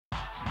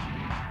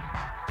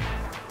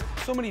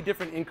So many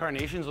different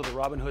incarnations of the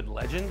Robin Hood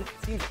legend, it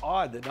seems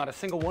odd that not a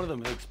single one of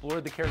them has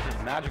explored the character's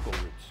magical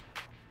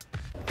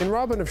roots. In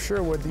Robin of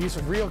Sherwood, the use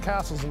of real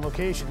castles and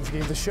locations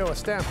gave the show a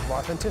stamp of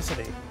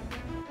authenticity.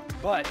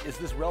 But is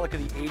this relic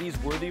of the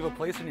 80s worthy of a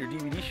place on your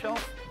DVD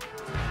shelf?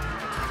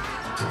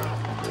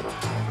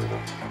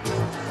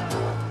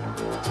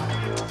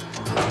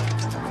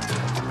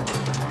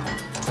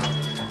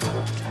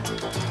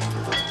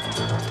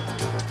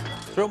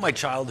 Throughout my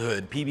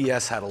childhood,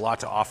 PBS had a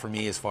lot to offer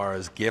me as far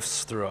as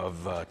gifts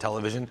of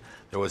television.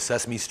 There was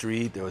Sesame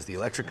Street, there was the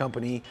Electric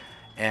Company,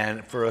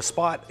 and for a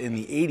spot in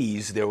the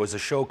 80s, there was a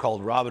show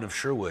called Robin of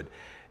Sherwood.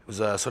 It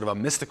was a sort of a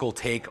mystical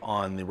take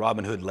on the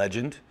Robin Hood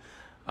legend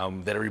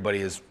that everybody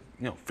is,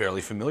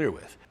 fairly familiar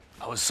with.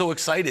 I was so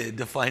excited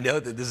to find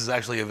out that this is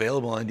actually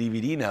available on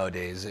DVD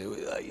nowadays.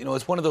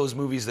 It's one of those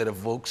movies that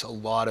evokes a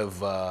lot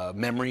of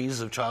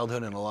memories of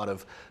childhood and a lot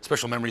of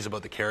special memories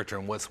about the character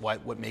and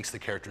what makes the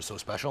character so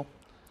special.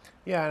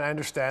 Yeah, and I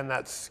understand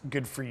that's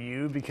good for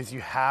you because you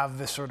have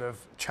this sort of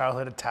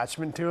childhood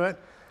attachment to it,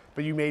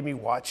 but you made me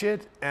watch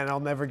it, and I'll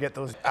never get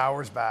those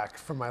hours back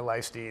from my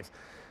life, Steve.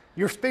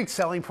 Your big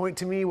selling point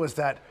to me was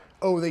that,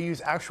 they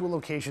use actual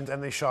locations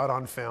and they shot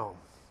on film.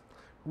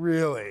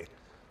 Really?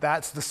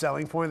 That's the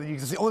selling point?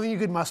 The only thing you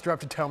could muster up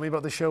to tell me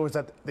about the show is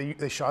that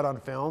they shot on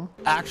film?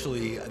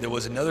 Actually, there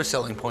was another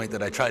selling point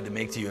that I tried to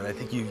make to you, and I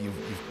think you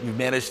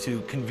managed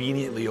to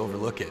conveniently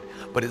overlook it,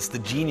 but it's the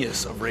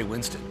genius of Ray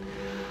Winstone.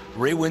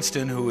 Ray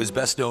Winstone, who is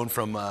best known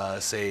from,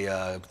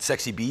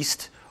 Sexy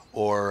Beast,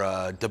 or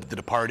The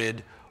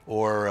Departed,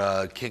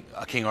 or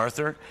King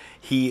Arthur,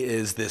 he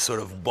is this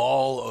sort of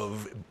ball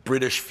of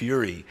British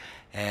fury,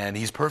 and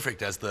he's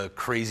perfect as the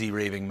crazy,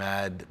 raving,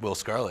 mad Will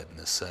Scarlet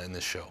in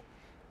this show.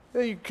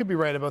 Yeah, you could be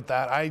right about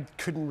that. I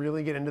couldn't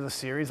really get into the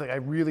series. I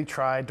really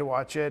tried to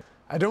watch it.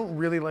 I don't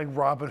really like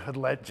Robin Hood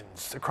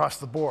Legends across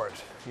the board.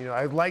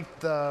 I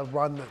liked the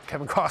run that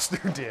Kevin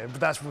Costner did,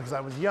 but that's because I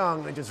was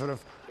young and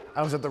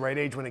I was at the right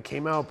age when it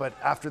came out. But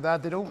after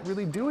that, they don't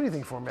really do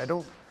anything for me. I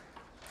don't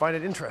find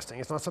it interesting.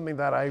 It's not something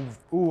that I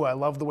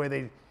love the way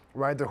they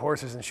ride their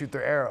horses and shoot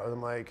their arrows.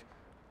 I'm like,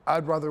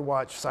 I'd rather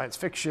watch science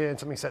fiction,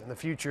 something set in the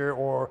future,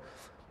 or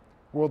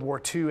World War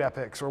II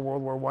epics or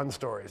World War I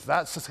stories.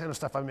 That's the kind of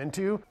stuff I'm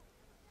into.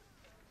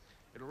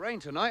 It'll rain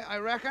tonight, I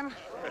reckon.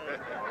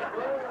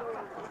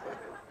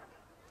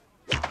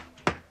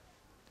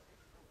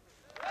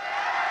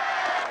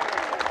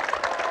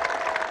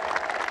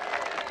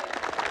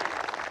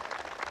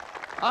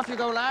 Off you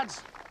go,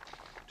 lads.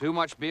 Too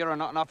much beer and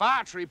not enough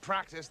archery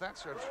practice,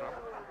 that's your trouble.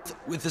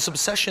 With this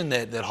obsession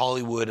that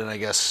Hollywood, and I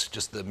guess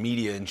just the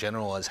media in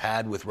general, has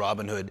had with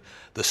Robin Hood,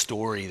 the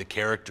story, the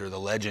character, the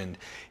legend,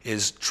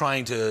 is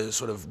trying to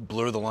sort of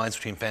blur the lines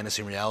between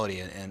fantasy and reality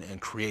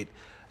and create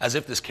as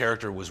if this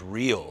character was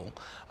real.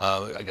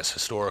 I guess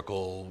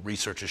historical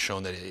research has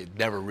shown that it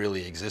never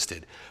really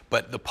existed,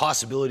 but the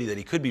possibility that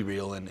he could be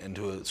real and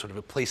to sort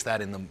of place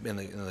that in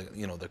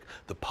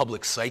the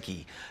public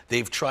psyche,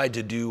 they've tried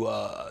to do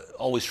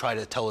always try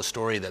to tell a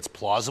story that's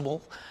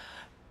plausible.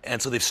 And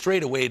so they've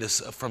strayed away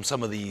from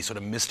some of the sort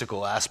of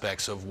mystical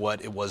aspects of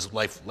what it was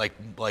life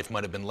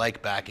might have been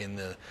like back in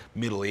the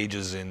Middle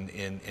Ages in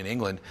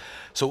England.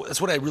 So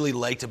that's what I really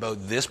liked about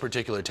this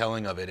particular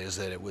telling of it, is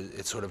that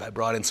it sort of had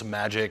brought in some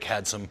magic,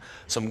 had some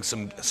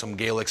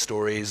Gaelic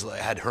stories,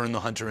 had Herne the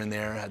Hunter in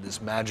there, had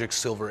this magic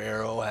silver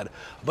arrow, had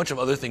a bunch of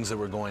other things that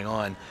were going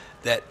on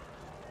that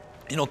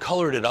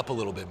colored it up a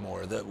little bit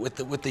more. With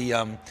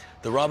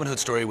the Robin Hood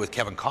story with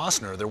Kevin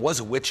Costner, there was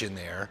a witch in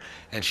there,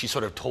 and she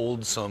sort of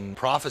told some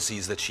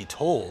prophecies that she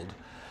told,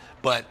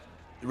 but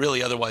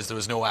really otherwise there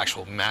was no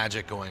actual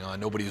magic going on.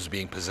 Nobody was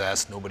being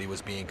possessed, nobody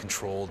was being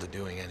controlled to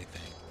doing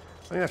anything.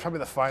 I think that's probably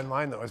the fine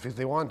line, though, is because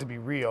they want it to be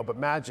real, but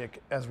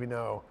magic, as we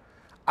know,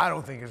 I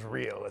don't think is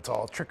real. It's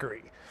all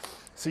trickery.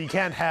 So you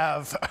can't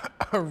have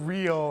a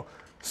real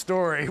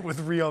story with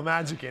real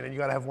magic in it. You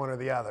got to have one or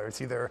the other.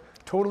 It's either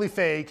totally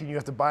fake and you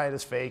have to buy it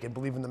as fake and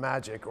believe in the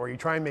magic, or you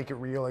try and make it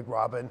real, like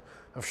Robin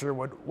of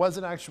Sherwood was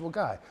an actual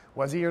guy.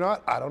 Was he or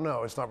not? I don't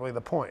know. It's not really the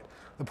point.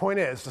 The point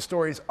is the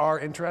stories are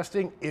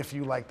interesting if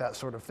you like that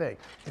sort of thing.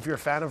 If you're a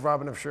fan of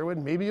Robin of Sherwood,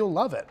 maybe you'll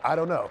love it. I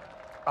don't know.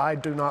 I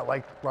do not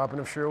like Robin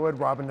of Sherwood,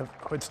 Robin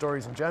Hood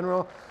stories in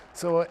general.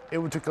 So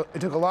it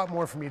took a lot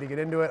more for me to get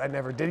into it. I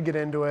never did get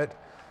into it.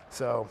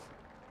 So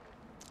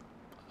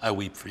I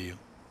weep for you.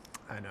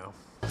 I know.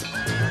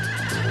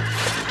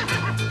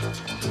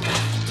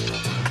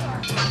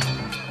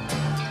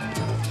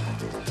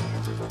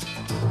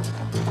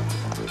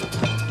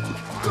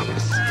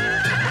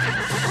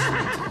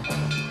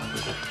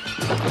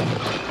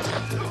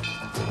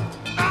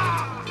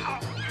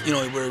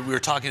 We were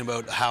talking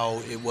about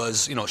how it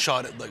was,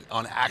 shot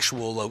on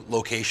actual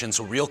locations,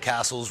 so real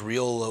castles,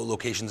 real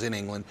locations in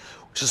England,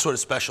 which is sort of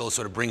special. It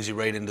sort of brings you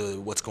right into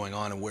what's going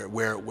on and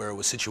where it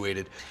was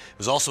situated. It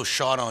was also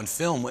shot on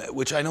film,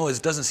 which I know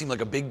doesn't seem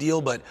like a big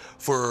deal, but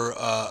for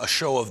a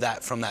show of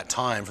that from that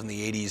time, from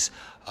the 80s,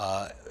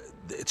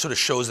 it sort of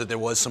shows that there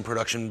was some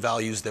production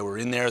values that were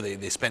in there.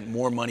 They spent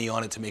more money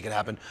on it to make it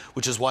happen,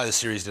 which is why the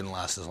series didn't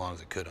last as long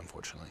as it could,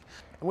 unfortunately.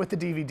 And with the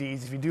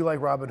DVDs, if you do like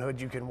Robin Hood,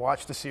 you can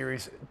watch the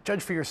series,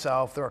 judge for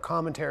yourself. There are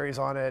commentaries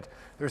on it.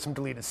 There's some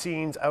deleted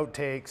scenes,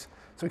 outtakes.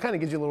 So it kind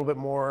of gives you a little bit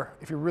more.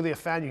 If you're really a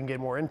fan, you can get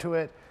more into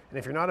it. And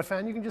if you're not a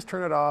fan, you can just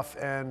turn it off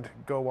and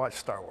go watch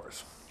Star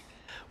Wars.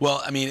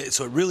 Well, I mean,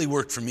 so it really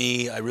worked for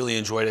me. I really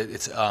enjoyed it.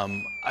 It's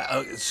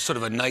sort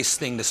of a nice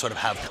thing to sort of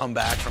have come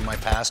back from my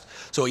past.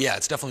 So yeah,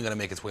 it's definitely going to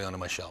make its way onto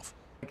my shelf.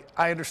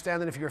 I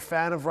understand that if you're a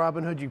fan of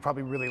Robin Hood, you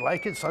probably really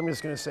like it. So I'm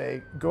just going to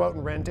say, go out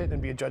and rent it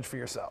and be a judge for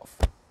yourself.